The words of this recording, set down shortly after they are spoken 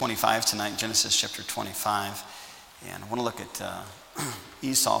25 tonight, Genesis chapter 25. And I want to look at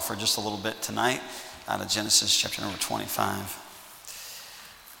Esau for just a little bit tonight out of Genesis chapter number 25.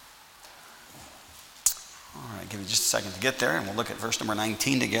 All right, give me just a second to get there, and we'll look at verse number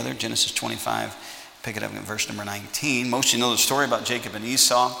 19 together. Genesis 25, pick it up at verse number 19. Most of you know the story about Jacob and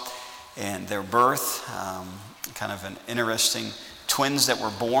Esau and their birth. Kind of an interesting twins that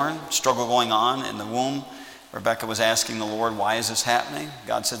were born, struggle going on in the womb. Rebecca was asking the Lord, why is this happening?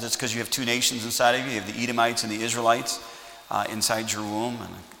 God said it's because you have two nations inside of you. You have the Edomites and the Israelites inside your womb.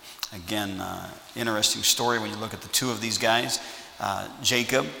 And again, interesting story when you look at the two of these guys.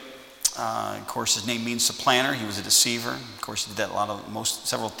 Jacob, of course, his name means supplanter. He was a deceiver. Of course, he did that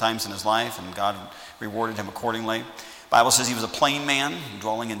several times in his life, and God rewarded him accordingly. The Bible says he was a plain man,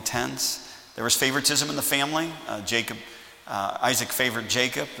 dwelling in tents. There was favoritism in the family. Isaac favored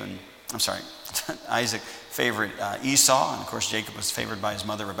Jacob, and Isaac favored Esau, and of course Jacob was favored by his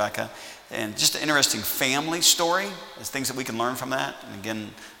mother Rebecca. And just an interesting family story. There's things that we can learn from that. And again,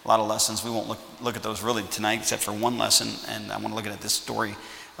 a lot of lessons. We won't look at those really tonight except for one lesson, and I want to look at this story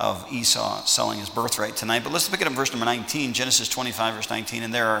of Esau selling his birthright tonight. But let's pick it up verse number 19, Genesis 25 verse 19.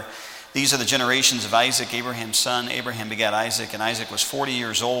 And these are the generations of Isaac, Abraham's son. Abraham begat Isaac, and Isaac was 40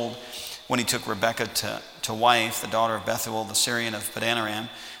 years old when he took Rebekah to wife, the daughter of Bethuel the Syrian of Padanaram,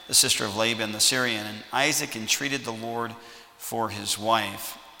 the sister of Laban the Syrian. And Isaac entreated the Lord for his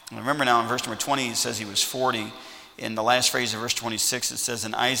wife. And remember now in verse number 20 it says he was 40. In the last phrase of verse 26 it says,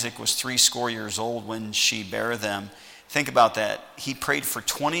 and Isaac was 80 years old when she bare them. Think about that. He prayed for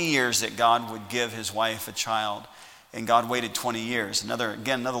 20 years that God would give his wife a child. And God waited 20 years. Another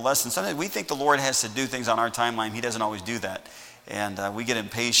lesson. Sometimes we think the Lord has to do things on our timeline. He doesn't always do that. And we get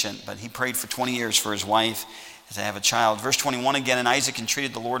impatient. But he prayed for 20 years for his wife to have a child. Verse 21 again, and Isaac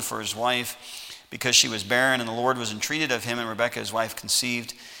entreated the Lord for his wife because she was barren, and the Lord was entreated of him, and Rebekah his wife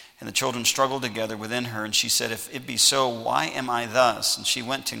conceived, and the children struggled together within her. And she said, if it be so, why am I thus? And she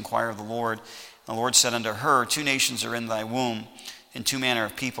went to inquire of the Lord. And the Lord said unto her, two nations are in thy womb, and two manner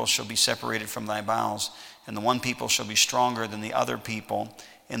of people shall be separated from thy bowels, and the one people shall be stronger than the other people,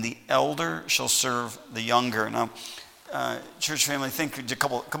 and the elder shall serve the younger. Now, church family, think a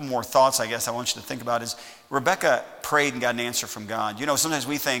couple more thoughts I guess I want you to think about is Rebecca prayed and got an answer from God. You know, sometimes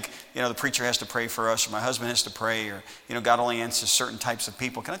we think, the preacher has to pray for us, or my husband has to pray, or, God only answers certain types of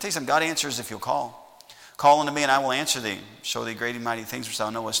people. Can I tell you something? God answers if you'll call. Call unto me and I will answer thee. Show thee great and mighty things which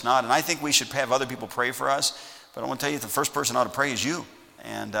thou knowest not. And I think we should have other people pray for us. But I want to tell you the first person ought to pray is you.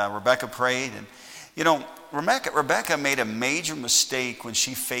 And Rebecca prayed. And, Rebecca made a major mistake when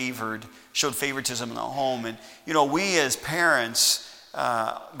she showed favoritism in the home. And, we as parents,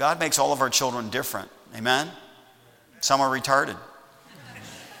 God makes all of our children different. Amen? Some are retarded.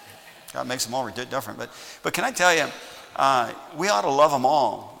 God makes them all different. But can I tell you, we ought to love them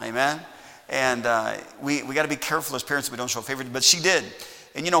all. Amen? And we got to be careful as parents that we don't show favoritism. But she did.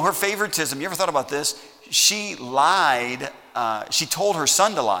 And, her favoritism, you ever thought about this? She lied. She told her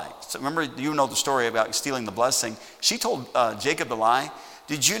son to lie. So remember, you know the story about stealing the blessing. She told Jacob to lie.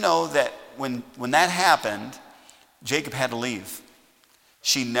 Did you know that when that happened, Jacob had to leave?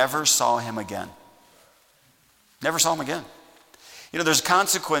 She never saw him again. Never saw him again. There's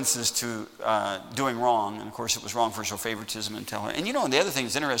consequences to doing wrong. And of course, it was wrong for her to show favoritism and tell her. And the other thing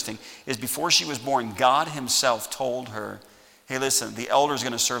that's interesting is before she was born, God himself told her, hey, listen, the elder is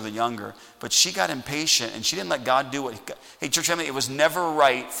going to serve the younger. But she got impatient and she didn't let God do what. Hey, church family, it was never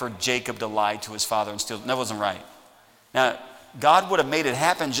right for Jacob to lie to his father and steal. That wasn't right. Now, God would have made it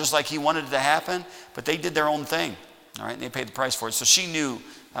happen just like he wanted it to happen, but they did their own thing. All right, and they paid the price for it. So she knew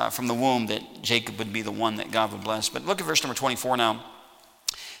from the womb that Jacob would be the one that God would bless. But look at verse number 24 now.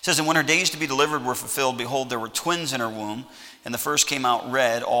 It says, and when her days to be delivered were fulfilled, behold, there were twins in her womb, and the first came out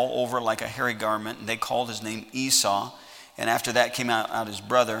red all over like a hairy garment, and they called his name Esau. And after that came his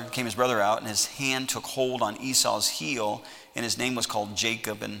brother out, and his hand took hold on Esau's heel, and his name was called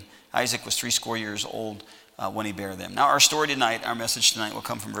Jacob, and Isaac was 80 years old when he bare them. Now our story tonight, our message tonight will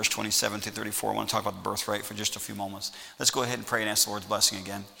come from verse 27 through 34. I want to talk about the birthright for just a few moments. Let's go ahead and pray and ask the Lord's blessing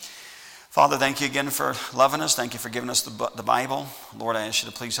again. Father, thank you again for loving us. Thank you for giving us the Bible. Lord, I ask you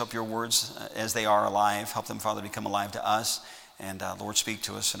to please help your words as they are alive. Help them, Father, become alive to us. And Lord, speak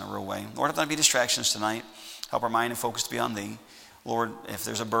to us in a real way. Lord, if there be distractions tonight, help our mind and focus to be on thee. Lord, if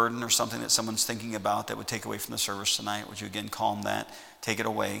there's a burden or something that someone's thinking about that would take away from the service tonight, would you again calm that, take it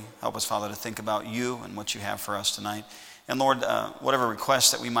away. Help us, Father, to think about you and what you have for us tonight. And Lord, whatever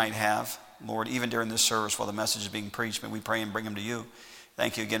requests that we might have, Lord, even during this service while the message is being preached, may we pray and bring them to you.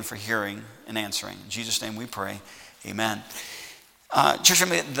 Thank you again for hearing and answering. In Jesus' name we pray, amen. Church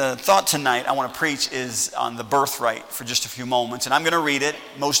family, the thought tonight I want to preach is on the birthright for just a few moments. And I'm going to read it.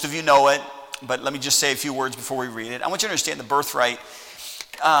 Most of you know it, but let me just say a few words before we read it. I want you to understand the birthright.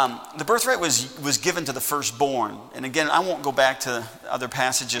 The birthright was given to the firstborn. And again, I won't go back to other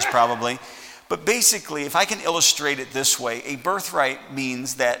passages probably. But basically, if I can illustrate it this way, a birthright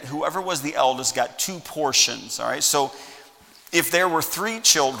means that whoever was the eldest got two portions. All right. So if there were 3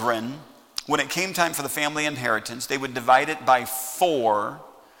 children, when it came time for the family inheritance, they would divide it by 4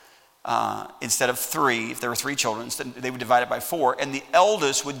 instead of 3. If there were 3 children, they would divide it by 4, and the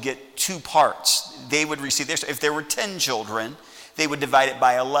eldest would get 2 parts. They would receive their. If there were 10 children, they would divide it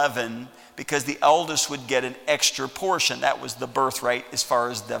by 11 because the eldest would get an extra portion. That was the birthright as far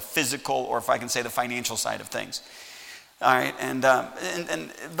as the physical, or if I can say the financial side of things. All right,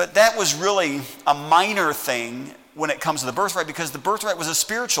 but that was really a minor thing when it comes to the birthright, because the birthright was a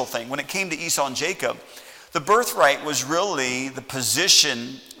spiritual thing. When it came to Esau and Jacob, the birthright was really the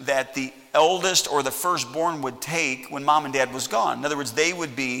position that the eldest or the firstborn would take when mom and dad was gone. In other words, they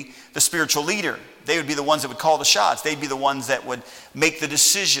would be the spiritual leader. They would be the ones that would call the shots. They'd be the ones that would make the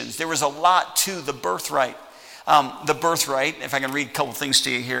decisions. There was a lot to the birthright. The birthright, if I can read a couple things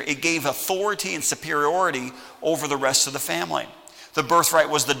to you here, it gave authority and superiority over the rest of the family. The birthright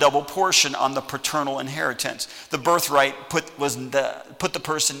was the double portion on the paternal inheritance. The birthright put the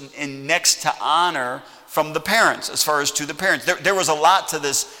person in next to honor from the parents, as far as to the parents. There was a lot to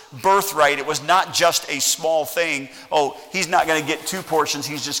this birthright. It was not just a small thing. Oh, he's not going to get 2 portions,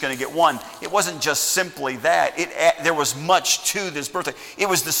 he's just going to get 1. It wasn't just simply that. There was much to this birthright. It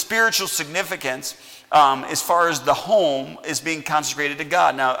was the spiritual significance as far as the home is being consecrated to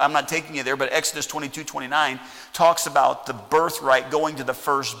God. Now, I'm not taking you there, but Exodus 22:29 talks about the birthright going to the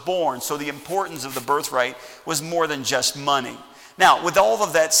firstborn. So the importance of the birthright was more than just money. Now, with all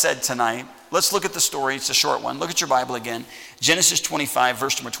of that said tonight, let's look at the story. It's a short one. Look at your Bible again. Genesis 25,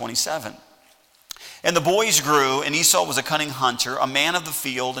 verse number 27. And the boys grew, and Esau was a cunning hunter, a man of the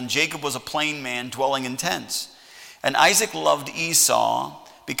field, and Jacob was a plain man dwelling in tents. And Isaac loved Esau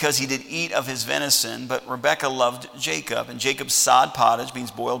because he did eat of his venison, but Rebekah loved Jacob. And Jacob sod pottage,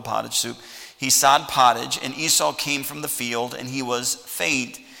 means boiled pottage soup. He sod pottage, and Esau came from the field, and he was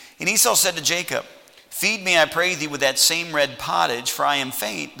faint. And Esau said to Jacob, feed me, I pray thee, with that same red pottage, for I am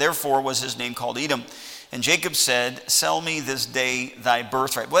faint. Therefore was his name called Edom. And Jacob said, sell me this day thy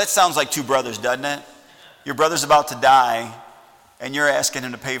birthright. Well, that sounds like 2 brothers, doesn't it? Your brother's about to die, and you're asking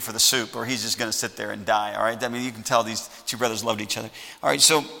him to pay for the soup, or he's just going to sit there and die, all right? I mean, you can tell these 2 brothers loved each other. All right,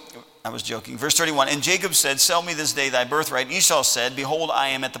 so I was joking. Verse 31, and Jacob said, sell me this day thy birthright. And Esau said, behold, I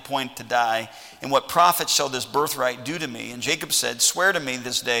am at the point to die, and what profit shall this birthright do to me? And Jacob said, swear to me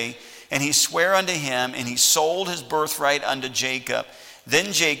this day. And he sware unto him, and he sold his birthright unto Jacob.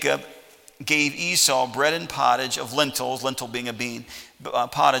 Then Jacob gave Esau bread and pottage of lentils, lentil being a bean,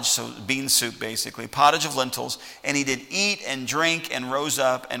 pottage, so bean soup basically, pottage of lentils, and he did eat and drink and rose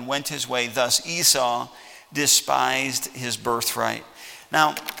up and went his way. Thus Esau despised his birthright.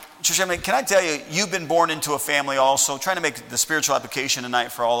 Now, church, I mean, can I tell you, you've been born into a family also. Trying to make the spiritual application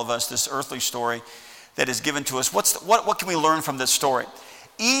tonight for all of us, this earthly story that is given to us. What can we learn from this story?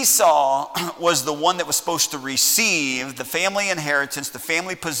 Esau was the one that was supposed to receive the family inheritance, the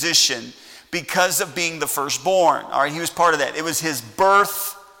family position, because of being the firstborn. All right, he was part of that. It was his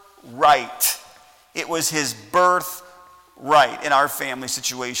birthright. It was his birthright. In our family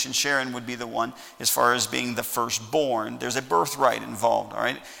situation, Sharon would be the one as far as being the firstborn. There's a birthright involved, all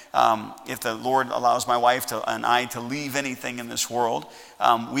right? If the Lord allows my wife and I to leave anything in this world,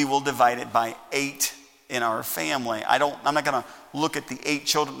 we will divide it by 8 in our family. I'm not going to look at the 8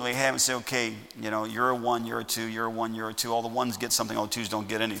 children that we have and say, okay, you're a 1, you're a 2, you're a 1, you're a 2. All the 1s get something, all the 2s don't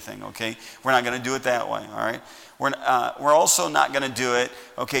get anything, okay? We're not going to do it that way, all right? We're also not going to do it,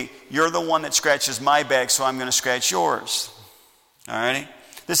 okay, you're the one that scratches my back, so I'm going to scratch yours, all righty?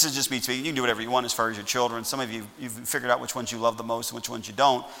 This is just me speaking. You can do whatever you want as far as your children. Some of you, you've figured out which ones you love the most and which ones you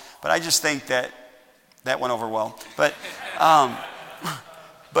don't, but I just think that went over well. But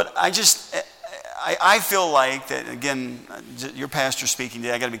I feel like that, again, your pastor speaking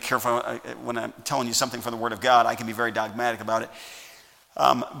today, I got to be careful when I'm telling you something from the Word of God. I can be very dogmatic about it.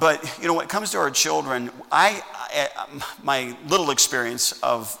 But, when it comes to our children, my little experience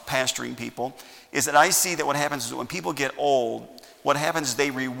of pastoring people is that I see that what happens is that when people get old, what happens is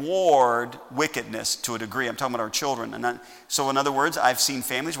they reward wickedness to a degree. I'm talking about our children. So in other words, I've seen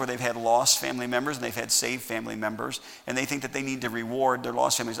families where they've had lost family members and they've had saved family members, and they think that they need to reward their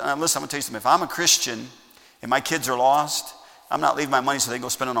lost families. And listen, I'm going to tell you something. If I'm a Christian and my kids are lost, I'm not leaving my money so they go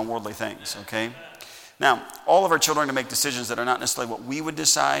spend it on worldly things, okay? Now, all of our children are going to make decisions that are not necessarily what we would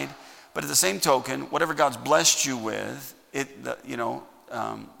decide, but at the same token, whatever God's blessed you with,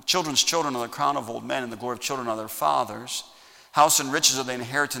 children's children are the crown of old men, and the glory of children are their fathers. House and riches are the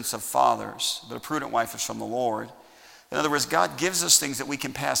inheritance of fathers, but a prudent wife is from the Lord. In other words, God gives us things that we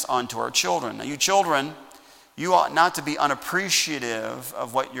can pass on to our children. Now, you children, you ought not to be unappreciative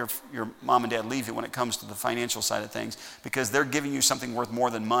of what your mom and dad leave you when it comes to the financial side of things, because they're giving you something worth more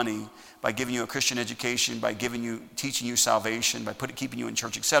than money by giving you a Christian education, by teaching you salvation, by keeping you in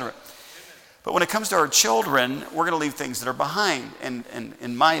church, etc. But when it comes to our children, we're going to leave things that are behind. And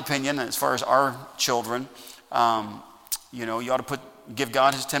in my opinion, as far as our children, you ought to give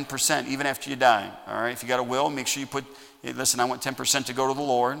God his 10% even after you die. All right, if you got a will, make sure you listen, I want 10% to go to the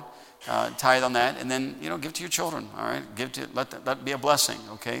Lord. Tithe on that, and then give it to your children. All right, let that be a blessing.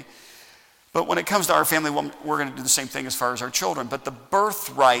 Okay, but when it comes to our family, we're going to do the same thing as far as our children. But the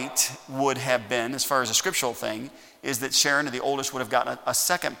birthright would have been, as far as a scriptural thing, is that Sharon, the oldest, would have gotten a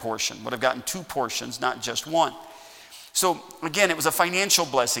second portion, would have gotten 2 portions, not just one. So again, it was a financial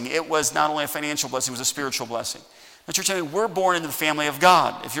blessing. It was not only a financial blessing; it was a spiritual blessing. Now, church, we're born into the family of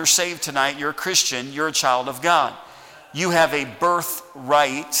God. If you're saved tonight, you're a Christian. You're a child of God. You have a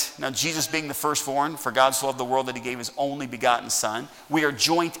birthright. Now, Jesus being the firstborn, for God so loved the world that he gave his only begotten Son. We are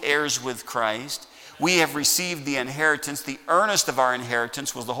joint heirs with Christ. We have received the inheritance. The earnest of our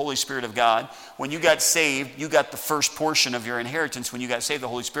inheritance was the Holy Spirit of God. When you got saved, you got the first portion of your inheritance. When you got saved, the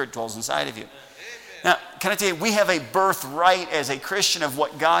Holy Spirit dwells inside of you. Now, can I tell you, we have a birthright as a Christian of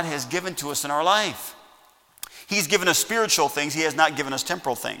what God has given to us in our life. He's given us spiritual things. He has not given us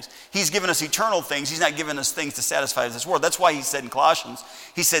temporal things. He's given us eternal things. He's not given us things to satisfy this world. That's why he said in Colossians,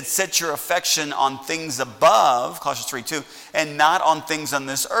 he said, set your affection on things above, Colossians 3:2, and not on things on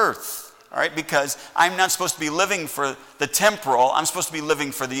this earth. All right, because I'm not supposed to be living for the temporal. I'm supposed to be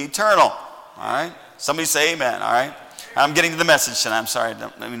living for the eternal. All right, somebody say amen. All right, I'm getting to the message tonight. I'm sorry, I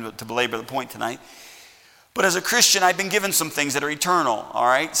don't mean to belabor the point tonight. But as a Christian, I've been given some things that are eternal, all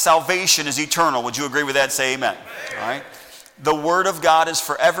right? Salvation is eternal. Would you agree with that? Say amen. All right? The Word of God is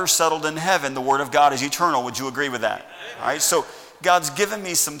forever settled in heaven. The Word of God is eternal. Would you agree with that? All right? So God's given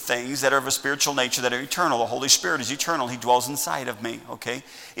me some things that are of a spiritual nature that are eternal. The Holy Spirit is eternal. He dwells inside of me, okay?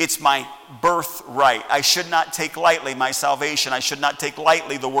 It's my birthright. I should not take lightly my salvation. I should not take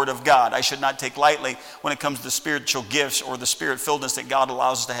lightly the Word of God. I should not take lightly when it comes to spiritual gifts or the Spirit-filledness that God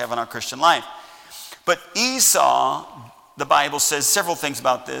allows us to have in our Christian life. But Esau, the Bible says several things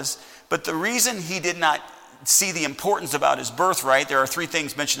about this, but the reason he did not see the importance about his birthright, there are 3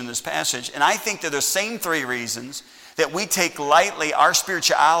 things mentioned in this passage, and I think they're the same 3 reasons that we take lightly our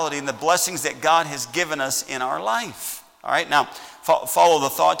spirituality and the blessings that God has given us in our life. All right, now follow the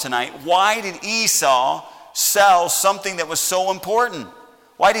thought tonight. Why did Esau sell something that was so important?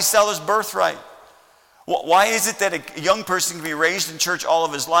 Why did he sell his birthright? Why is it that a young person can be raised in church all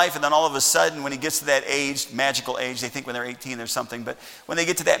of his life, and then all of a sudden when he gets to that age, magical age, they think when they're 18 there's something, but when they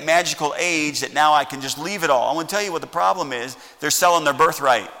get to that magical age that now I can just leave it all. I want to tell you what the problem is. They're selling their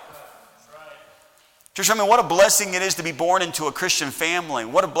birthright. Church, I mean, what a blessing it is to be born into a Christian family.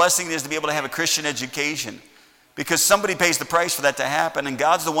 What a blessing it is to be able to have a Christian education. Because somebody pays the price for that to happen, and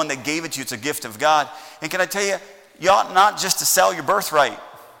God's the one that gave it to you. It's a gift of God. And can I tell you, you ought not just to sell your birthright.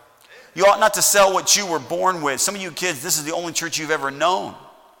 You ought not to sell what you were born with. Some of you kids, this is the only church you've ever known.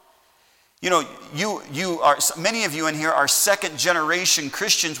 You know, many of you in here are second generation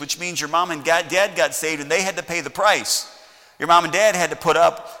Christians, which means your mom and dad got saved and they had to pay the price. Your mom and dad had to put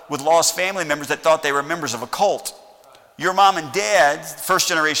up with lost family members that thought they were members of a cult. Your mom and dad, first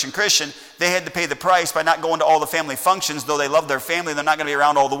generation Christian, they had to pay the price by not going to all the family functions. Though they love their family, they're not going to be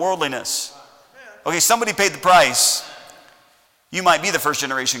around all the worldliness. Okay, somebody paid the price. You might be the first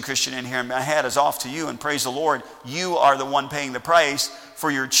generation Christian in here, and my hat is off to you, and praise the Lord. You are the one paying the price for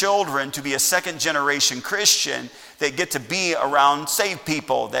your children to be a second generation Christian that get to be around saved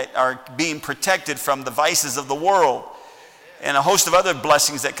people that are being protected from the vices of the world and a host of other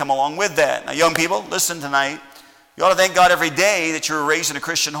blessings that come along with that. Now, young people, listen tonight. You ought to thank God every day that you were raised in a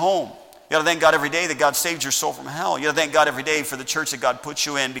Christian home. You ought to thank God every day that God saved your soul from hell. You ought to thank God every day for the church that God puts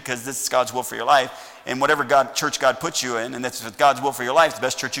you in, because this is God's will for your life. And whatever church God puts you in, and that's God's will for your life, the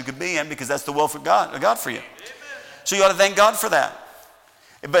best church you could be in, because that's the will for God for you. Amen. So you ought to thank God for that.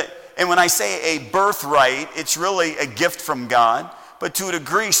 And when I say a birthright, it's really a gift from God. But to a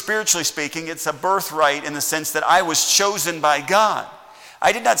degree, spiritually speaking, it's a birthright in the sense that I was chosen by God.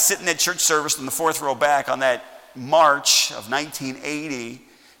 I did not sit in that church service in the 4th row back on that March of 1980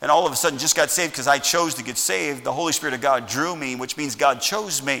 and all of a sudden just got saved because I chose to get saved. The Holy Spirit of God drew me, which means God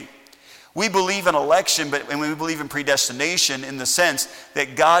chose me. We believe in election, and we believe in predestination in the sense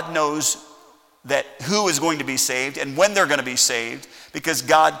that God knows that who is going to be saved and when they're going to be saved, because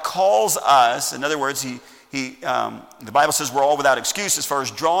God calls us. In other words, the Bible says we're all without excuse as far as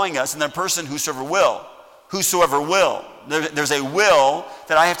drawing us, and then a person whosoever will. Whosoever will. There's a will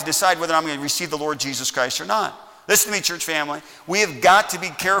that I have to decide whether I'm going to receive the Lord Jesus Christ or not. Listen to me, church family. We have got to be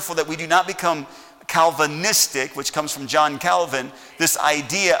careful that we do not become Calvinistic, which comes from John Calvin, this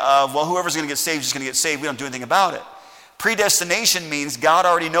idea of, well, whoever's going to get saved is going to get saved. We don't do anything about it. Predestination means God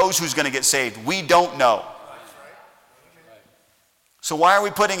already knows who's going to get saved. We don't know. So why are we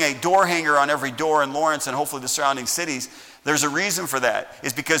putting a door hanger on every door in Lawrence and hopefully the surrounding cities? There's a reason for that.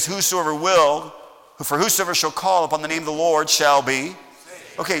 It's because whosoever will, for whosoever shall call upon the name of the Lord shall be.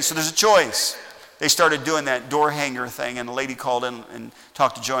 Okay, so there's a choice. They started doing that door hanger thing, and a lady called in and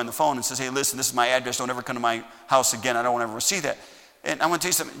talked to Joy on the phone and says, hey, listen, this is my address. Don't ever come to my house again. I don't want to ever see that. And I want to tell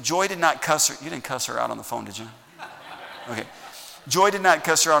you something. Joy did not cuss her. You didn't cuss her out on the phone, did you? Okay. Joy did not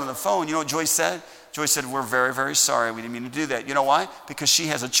cuss her out on the phone. You know what Joy said? Joy said, we're very, very sorry. We didn't mean to do that. You know why? Because she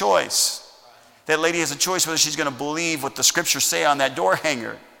has a choice. That lady has a choice whether she's going to believe what the scriptures say on that door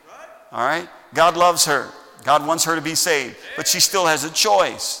hanger. All right? God loves her. God wants her to be saved. But she still has a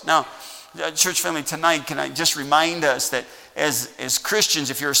choice. Now, church family, tonight, can I just remind us that as Christians,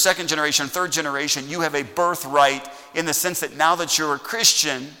 if you're a second generation, third generation, you have a birthright in the sense that now that you're a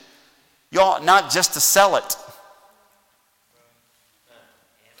Christian, you ought not just to sell it.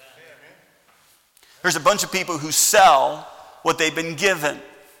 There's a bunch of people who sell what they've been given.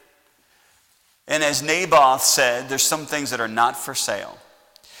 And as Naboth said, there's some things that are not for sale.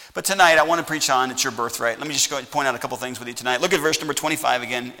 But tonight, I want to preach on, it's your birthright. Let me just go and point out a couple things with you tonight. Look at verse number 25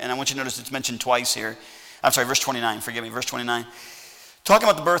 again, and I want you to notice it's mentioned twice here. I'm sorry, verse 29, forgive me, verse 29. Talking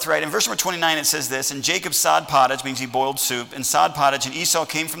about the birthright, in verse number 29 it says this, and Jacob sod pottage, means he boiled soup, and sod pottage, and Esau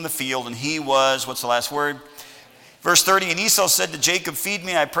came from the field, and he was, what's the last word? Verse 30, and Esau said to Jacob, feed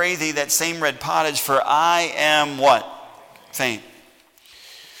me, I pray thee, that same red pottage, for I am what? Faint.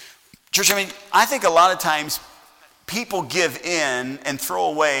 Church, I think a lot of times people give in and throw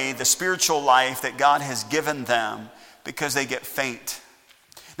away the spiritual life that God has given them because they get faint.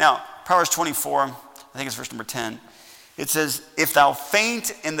 Now, Proverbs 24, I think it's verse number 10. It says, if thou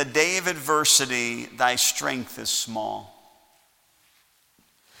faint in the day of adversity, thy strength is small.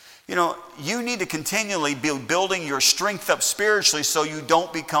 You know, you need to continually be building your strength up spiritually so you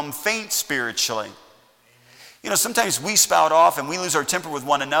don't become faint spiritually. You know, sometimes we spout off and we lose our temper with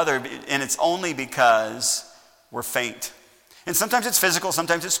one another, and it's only because we're faint. And sometimes it's physical,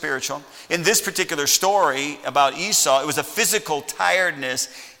 sometimes it's spiritual. In this particular story about Esau, it was a physical tiredness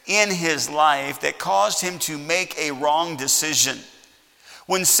in his life that caused him to make a wrong decision.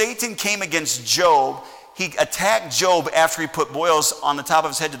 When Satan came against Job, he attacked Job after he put boils on the top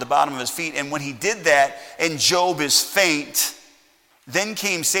of his head to the bottom of his feet. And when he did that, and Job is faint, then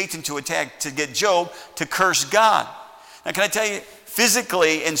came Satan to attack, to get Job to curse God. Now, can I tell you,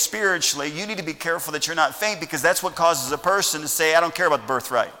 physically and spiritually, you need to be careful that you're not faint, because that's what causes a person to say, I don't care about the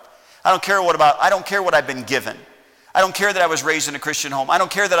birthright. I don't care what I've been given. I don't care that I was raised in a Christian home. I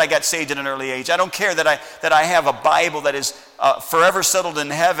don't care that I got saved at an early age. I don't care that I have a Bible that is forever settled in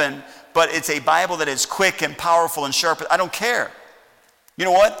heaven, but it's a Bible that is quick and powerful and sharp. I don't care. You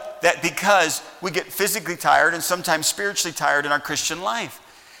know what? That because we get physically tired and sometimes spiritually tired in our Christian life.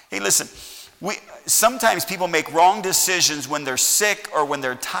 Hey, listen, sometimes people make wrong decisions when they're sick or when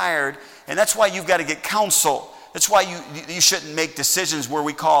they're tired, and that's why you've got to get counsel. That's why you shouldn't make decisions where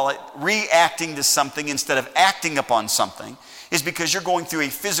we call it reacting to something instead of acting upon something, is because you're going through a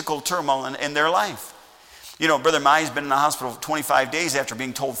physical turmoil in their life. You know, Brother Mai's been in the hospital 25 days after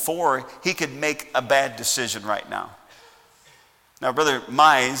being told 4 he could make a bad decision right now. Now, Brother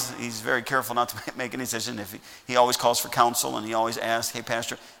Mize, he's very careful not to make any decision. He always calls for counsel, and he always asks, hey,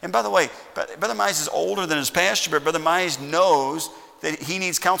 Pastor. And by the way, Brother Mize is older than his pastor, but Brother Mize knows that he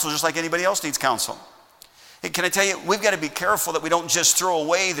needs counsel just like anybody else needs counsel. Hey, can I tell you, we've got to be careful that we don't just throw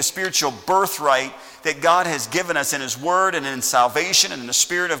away the spiritual birthright that God has given us in His Word and in salvation and in the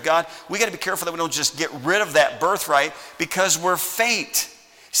Spirit of God. We've got to be careful that we don't just get rid of that birthright because we're faint.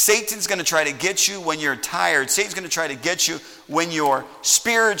 Satan's going to try to get you when you're tired. Satan's going to try to get you when you're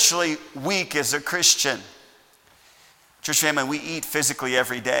spiritually weak as a Christian. Church family, we eat physically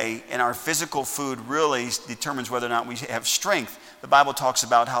every day, and our physical food really determines whether or not we have strength. The Bible talks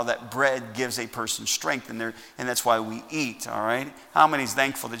about how that bread gives a person strength, and that's why we eat, all right? How many's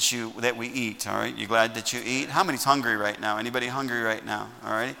thankful that we eat, all right? You glad that you eat? How many's hungry right now? Anybody hungry right now,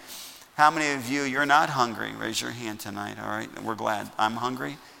 all right? How many of you're not hungry? Raise your hand tonight, all right? We're glad. I'm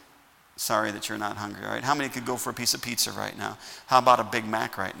hungry. Sorry that you're not hungry, all right? How many could go for a piece of pizza right now? How about a Big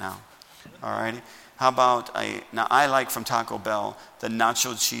Mac right now, all right? How about now I like from Taco Bell, the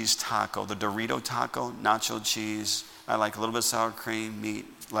nacho cheese taco, the Dorito taco, nacho cheese. I like a little bit of sour cream, meat,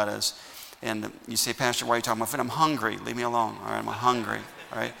 lettuce. And you say, Pastor, why are you talking about food? I'm hungry. Leave me alone. All right, I'm hungry.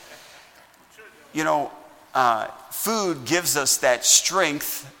 All right. You know, food gives us that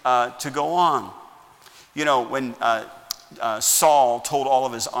strength to go on. You know, when Saul told all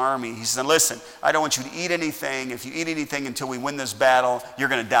of his army, he said, listen, I don't want you to eat anything. If you eat anything until we win this battle, you're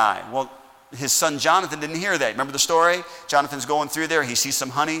going to die. Well, his son Jonathan didn't hear that. Remember the story? Jonathan's going through there. He sees some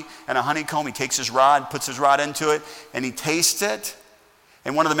honey and a honeycomb. He takes his rod, puts his rod into it, and he tastes it.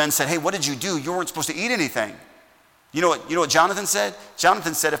 And one of the men said, hey, what did you do? You weren't supposed to eat anything. You know what Jonathan said?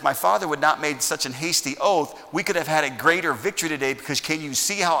 Jonathan said, if my father would not made such an hasty oath, we could have had a greater victory today, because can you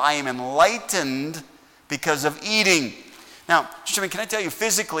see how I am enlightened because of eating? Now, can I tell you,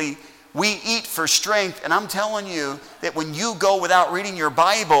 physically, we eat for strength, and I'm telling you that when you go without reading your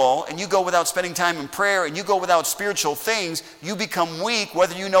Bible, and you go without spending time in prayer, and you go without spiritual things, you become weak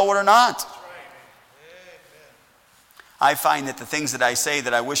whether you know it or not. I find that the things that I say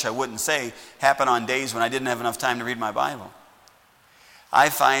that I wish I wouldn't say happen on days when I didn't have enough time to read my Bible. I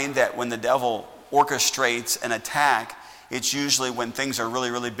find that when the devil orchestrates an attack, it's usually when things are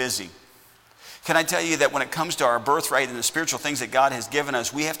really, really busy. Can I tell you that when it comes to our birthright and the spiritual things that God has given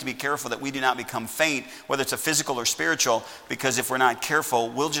us, we have to be careful that we do not become faint, whether it's a physical or spiritual, because if we're not careful,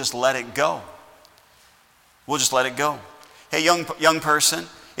 we'll just let it go. We'll just let it go. Hey, young person,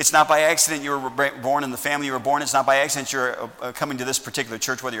 it's not by accident you were born in the family you were born in. It's not by accident you're coming to this particular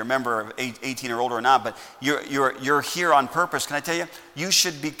church, whether you're a member of 18 or older or not, but you're here on purpose. Can I tell you? You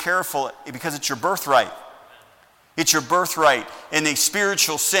should be careful because it's your birthright. It's your birthright. In a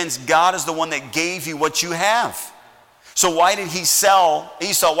spiritual sense, God is the one that gave you what you have. So why did he sell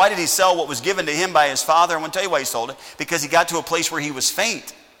Esau? Why did he sell what was given to him by his father? I want to tell you why he sold it. Because he got to a place where he was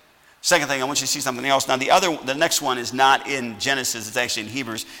faint. Second thing, I want you to see something else. Now, the next one is not in Genesis. It's actually in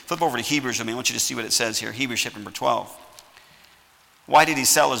Hebrews. Flip over to Hebrews. I want you to see what it says here. Hebrews chapter number 12. Why did he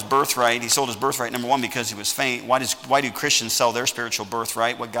sell his birthright? He sold his birthright, number one, because he was faint. Why do Christians sell their spiritual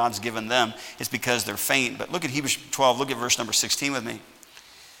birthright? What God's given them is because they're faint. But look at Hebrews 12. Look at verse number 16 with me.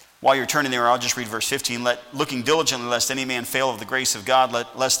 While you're turning there, I'll just read verse 15. Looking diligently, lest any man fail of the grace of God,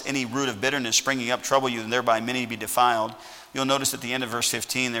 lest any root of bitterness springing up trouble you, and thereby many be defiled. You'll notice at the end of verse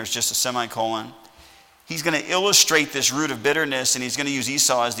 15, there's just a semicolon. He's going to illustrate this root of bitterness, and he's going to use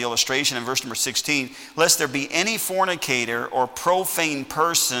Esau as the illustration in verse number 16. Lest there be any fornicator or profane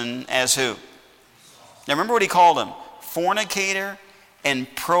person as who? Now remember what he called him. Fornicator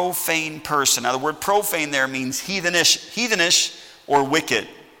and profane person. Now the word profane there means heathenish or wicked.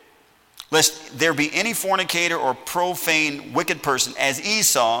 Lest there be any fornicator or profane wicked person as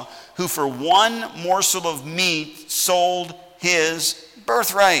Esau, who for one morsel of meat sold his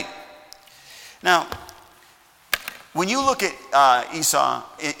birthright. Now, when you look at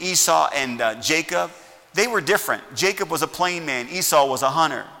Esau and Jacob, they were different. Jacob was a plain man. Esau was a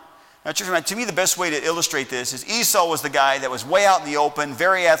hunter. Now, to me, the best way to illustrate this is Esau was the guy that was way out in the open,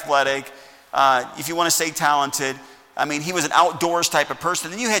 very athletic, if you want to say talented. I mean, he was an outdoors type of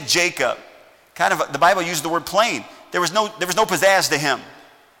person. Then you had Jacob. The Bible uses the word plain. There was no pizzazz to him.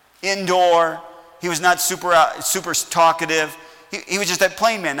 Indoor. He was not super talkative. He was just that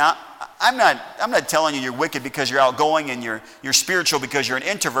plain man. Now, I'm not telling you you're wicked because you're outgoing and you're spiritual because you're an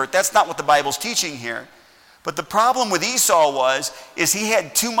introvert. That's not what the Bible's teaching here. But the problem with Esau is he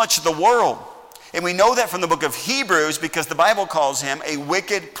had too much of the world. And we know that from the book of Hebrews because the Bible calls him a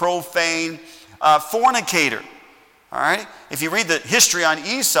wicked, profane fornicator. All right? If you read the history on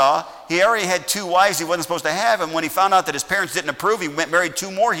Esau, he already had 2 wives he wasn't supposed to have, and when he found out that his parents didn't approve, he married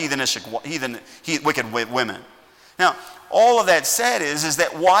 2 more wicked women. Now, all of that said is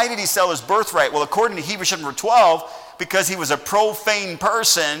that why did he sell his birthright? Well, according to Hebrews chapter 12, because he was a profane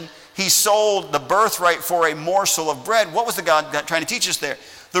person, he sold the birthright for a morsel of bread. What was the God trying to teach us there?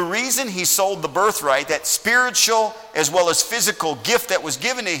 The reason he sold the birthright, that spiritual as well as physical gift that was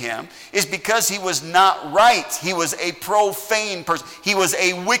given to him, is because he was not right. He was a profane person. He was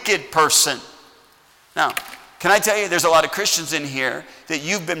a wicked person. Now, can I tell you, there's a lot of Christians in here that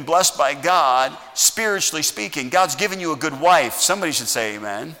you've been blessed by God, spiritually speaking. God's given you a good wife. Somebody should say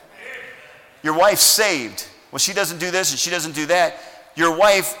amen. Your wife's saved. Well, she doesn't do this and she doesn't do that. Your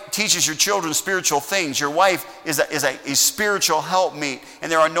wife teaches your children spiritual things. Your wife is a spiritual helpmeet. And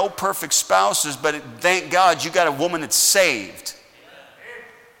there are no perfect spouses, but thank God you got a woman that's saved.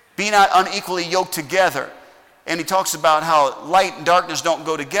 Be not unequally yoked together. And he talks about how light and darkness don't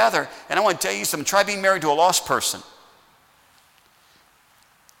go together. And I want to tell you something. Try being married to a lost person.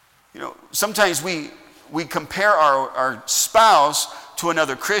 You know, sometimes we compare our spouse to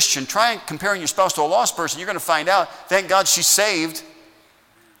another Christian. Try comparing your spouse to a lost person. You're going to find out, thank God she's saved.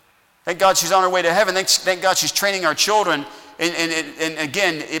 Thank God she's on her way to heaven. Thank God she's training our children And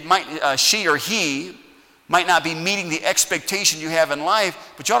again, it might she or he might not be meeting the expectation you have in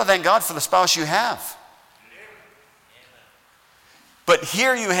life, but you ought to thank God for the spouse you have. But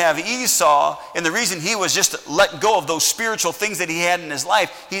here you have Esau, and the reason he was just let go of those spiritual things that he had in his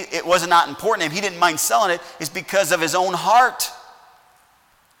life, it was not important to him, he didn't mind selling it, is because of his own heart.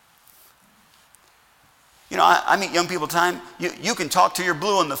 You know, I meet young people all the time, you can talk to your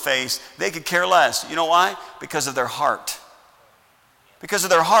blue in the face, they could care less. You know why? Because of their heart. Because of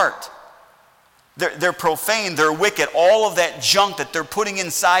their heart. They're profane, they're wicked. All of that junk that they're putting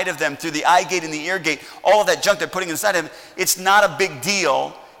inside of them through the eye gate and the ear gate, all of that junk they're putting inside of them, it's not a big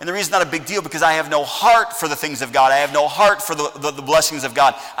deal. And the reason it's not a big deal because I have no heart for the things of God. I have no heart for the blessings of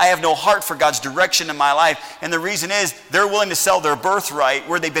God. I have no heart for God's direction in my life. And the reason is they're willing to sell their birthright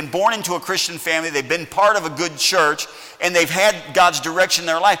where they've been born into a Christian family, they've been part of a good church, and they've had God's direction in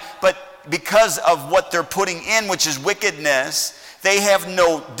their life. But because of what they're putting in, which is wickedness, they have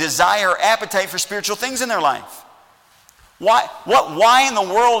no desire or appetite for spiritual things in their life. Why in the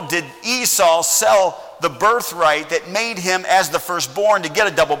world did Esau sell the birthright that made him as the firstborn to get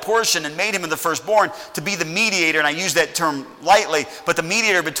a double portion and made him the firstborn to be the mediator? And I use that term lightly, but the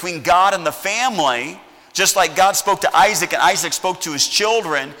mediator between God and the family, just like God spoke to Isaac and Isaac spoke to his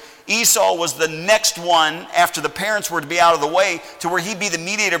children. Esau was the next one after the parents were to be out of the way to where he'd be the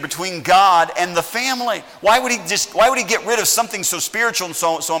mediator between God and the family. Why would he get rid of something so spiritual and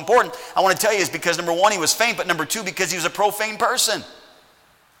so important? I want to tell you is because number one, he was faint, but number two, because he was a profane person.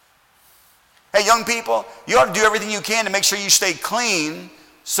 Hey, young people, you ought to do everything you can to make sure you stay clean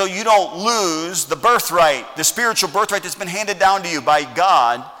so you don't lose the birthright, the spiritual birthright that's been handed down to you by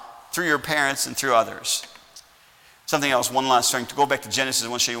God through your parents and through others. Something else, one last thing. To go back to Genesis, I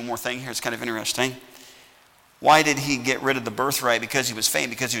want to show you one more thing here. It's kind of interesting. Why did he get rid of the birthright? Because he was faint,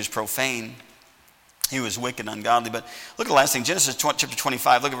 because he was profane. He was wicked and ungodly. But look at the last thing. Genesis chapter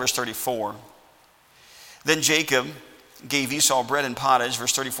 25, look at verse 34. Then Jacob gave Esau bread and pottage.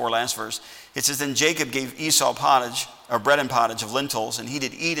 Verse 34, last verse. It says, then Jacob gave Esau pottage, or bread and pottage of lentils, and he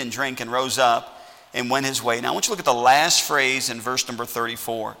did eat and drink and rose up and went his way. Now I want you to look at the last phrase in verse number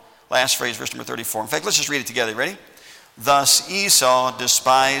 34. Last phrase, verse number 34. In fact, let's just read it together. Ready? Thus Esau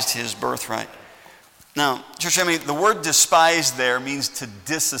despised his birthright. Now, church, I mean, the word despise there means to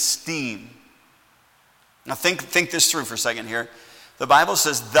disesteem. Now think this through for a second here. The Bible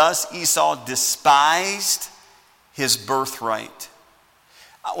says, thus Esau despised his birthright.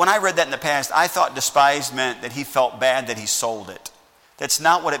 When I read that in the past, I thought despised meant that he felt bad that he sold it. That's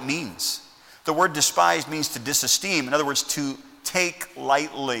not what it means. The word despise means to disesteem. In other words, to take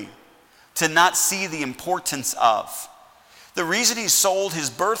lightly, to not see the importance of. The reason he sold his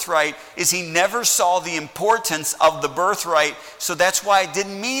birthright is he never saw the importance of the birthright, so that's why it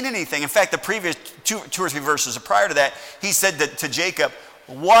didn't mean anything. In fact, the previous two or three verses prior to that, he said to Jacob,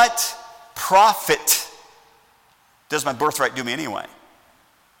 what profit does my birthright do me anyway?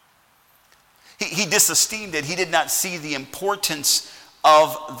 He disesteemed it. He did not see the importance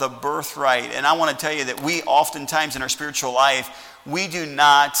of the birthright. And I want to tell you that we oftentimes in our spiritual life, we do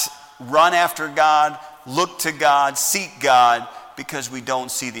not run after God, look to God, seek God, because we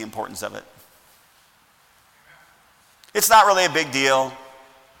don't see the importance of it. It's not really a big deal.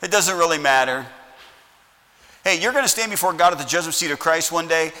 It doesn't really matter. Hey, you're going to stand before God at the judgment seat of Christ one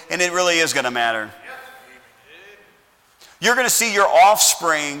day, and it really is going to matter. You're going to see your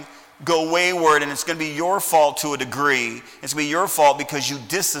offspring go wayward, and it's going to be your fault to a degree. It's going to be your fault because you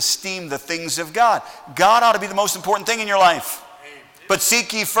disesteem the things of God. God ought to be the most important thing in your life. But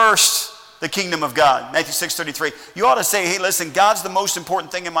seek ye first the kingdom of God. Matthew 6:33. You ought to say, hey, listen, God's the most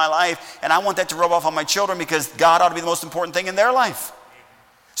important thing in my life, and I want that to rub off on my children because God ought to be the most important thing in their life.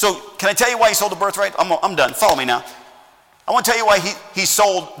 So can I tell you why he sold the birthright? I'm done. Follow me now. I want to tell you why he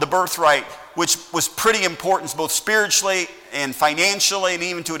sold the birthright, which was pretty important both spiritually and financially and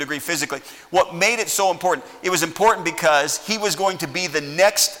even to a degree physically. What made it so important? It was important because he was going to be the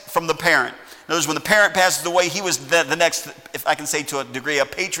next from the parent. In other words, when the parent passes away, he was the next, if I can say to a degree, a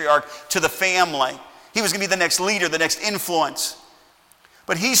patriarch to the family. He was going to be the next leader, the next influence.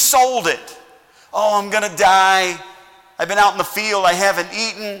 But he sold it. Oh, I'm going to die. I've been out in the field. I haven't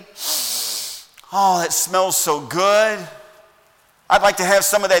eaten. Oh, that smells so good. I'd like to have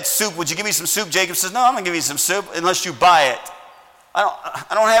some of that soup. Would you give me some soup? Jacob says, no, I'm going to give you some soup unless you buy it. I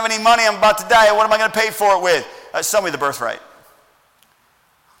don't have any money. I'm about to die. What am I going to pay for it with? Sell me the birthright.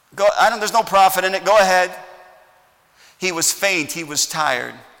 There's no profit in it. Go ahead. He was faint. He was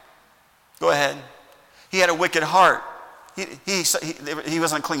tired. Go ahead. He had a wicked heart. He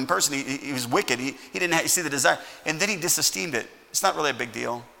wasn't a clean person. He was wicked. He didn't see the desire. And then he disesteemed it. It's not really a big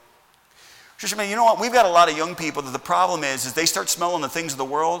deal. Christian man, you know what? We've got a lot of young people that the problem is they start smelling the things of the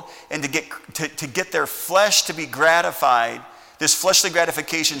world, and to get their flesh to be gratified, this fleshly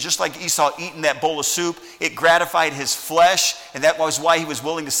gratification, just like Esau eating that bowl of soup, it gratified his flesh, and that was why he was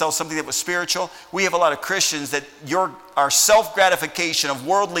willing to sell something that was spiritual. We have a lot of Christians that our self-gratification of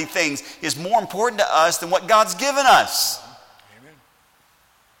worldly things is more important to us than what God's given us. Amen.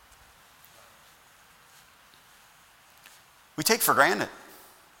 We take for granted.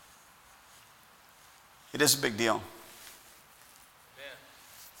 It is a big deal.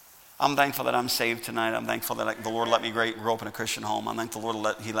 I'm thankful that I'm saved tonight. I'm thankful that the Lord let me grow up in a Christian home. I'm thankful the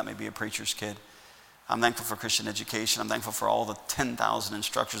Lord He let me be a preacher's kid. I'm thankful for Christian education. I'm thankful for all the 10,000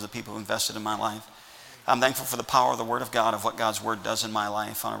 instructors that people have invested in my life. I'm thankful for the power of the Word of God, of what God's Word does in my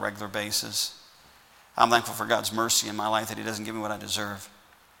life on a regular basis. I'm thankful for God's mercy in my life, that He doesn't give me what I deserve.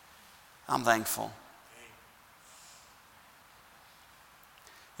 I'm thankful.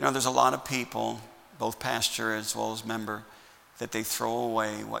 You know, there's a lot of people, both pastor as well as member, that they throw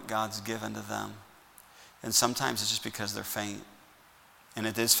away what God's given to them. And sometimes it's just because they're faint. And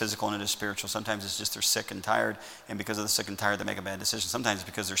it is physical and it is spiritual. Sometimes it's just they're sick and tired, and because of the sick and tired, they make a bad decision. Sometimes it's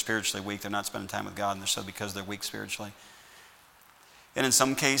because they're spiritually weak. They're not spending time with God, and they're so because they're weak spiritually. And in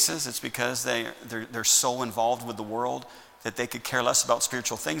some cases, it's because they're so involved with the world that they could care less about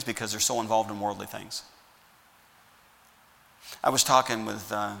spiritual things because they're so involved in worldly things. I was talking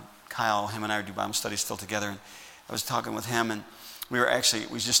with Kyle. Him and I do Bible studies still together, and I was talking with him, and we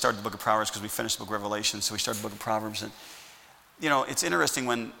just started the book of Proverbs because we finished the book of Revelation, so we started the book of Proverbs. And, you know, it's interesting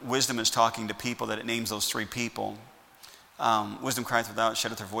when wisdom is talking to people that it names those three people. Wisdom crieth without,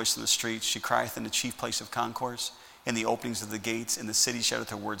 sheddeth her voice in the streets. She crieth in the chief place of concourse, in the openings of the gates, in the city sheddeth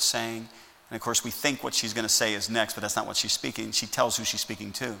her word saying. And, of course, we think what she's going to say is next, but that's not what she's speaking. She tells who she's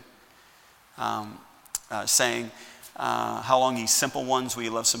speaking to. Saying, how long ye simple ones will ye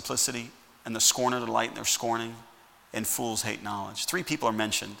love simplicity, and the scorner delight in their scorning, and fools hate knowledge. Three people are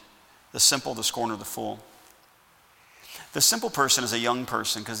mentioned: the simple, the scorner, the fool. The simple person is a young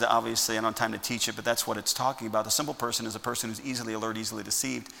person, because obviously I don't have time to teach it, but that's what it's talking about. The simple person is a person who's easily alert, easily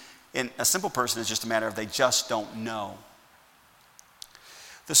deceived. And a simple person is just a matter of they just don't know.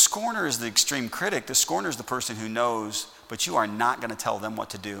 The scorner is the extreme critic. The scorner is the person who knows, but you are not going to tell them what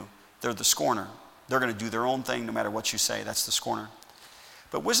to do. They're the scorner. They're going to do their own thing no matter what you say. That's the scorner.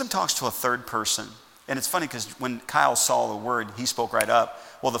 But wisdom talks to a third person. And it's funny because when Kyle saw the word, he spoke right up.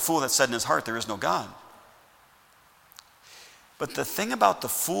 Well, the fool that said in his heart, there is no God. But the thing about the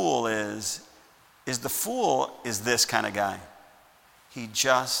fool is the fool is this kind of guy. He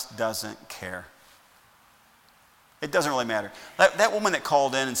just doesn't care. It doesn't really matter. That woman that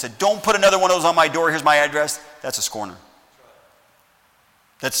called in and said, don't put another one of those on my door, here's my address, that's a scorner.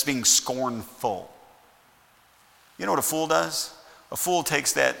 That's being scornful. You know what a fool does? A fool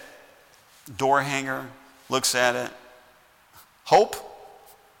takes that door hanger, looks at it. Hope?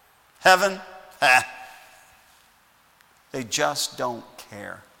 Heaven? They just don't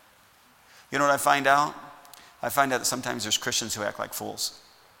care. You know what I find out? I find out that sometimes there's Christians who act like fools.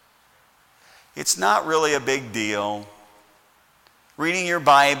 It's not really a big deal. Reading your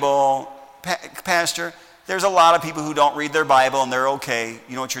Bible, Pastor, there's a lot of people who don't read their Bible and they're okay.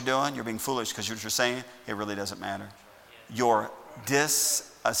 You know what you're doing? You're being foolish because what you're saying, it really doesn't matter. You're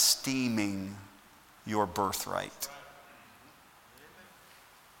disesteeming your birthright.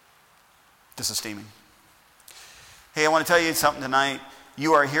 Disesteeming. Hey, I want to tell you something tonight.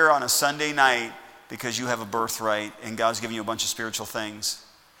 You are here on a Sunday night because you have a birthright and God's given you a bunch of spiritual things.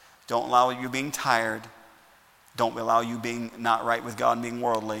 Don't allow you being tired. Don't allow you being not right with God and being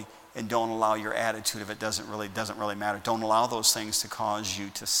worldly. And don't allow your attitude if it doesn't really matter. Don't allow those things to cause you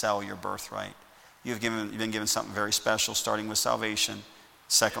to sell your birthright. You've been given something very special, starting with salvation.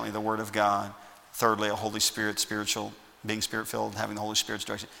 Secondly, the Word of God. Thirdly, a Holy Spirit, being Spirit-filled, having the Holy Spirit's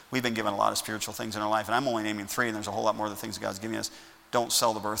direction. We've been given a lot of spiritual things in our life, and I'm only naming 3, and there's a whole lot more of the things that God's giving us. Don't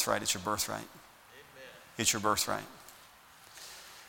sell the birthright. It's your birthright. Amen. It's your birthright.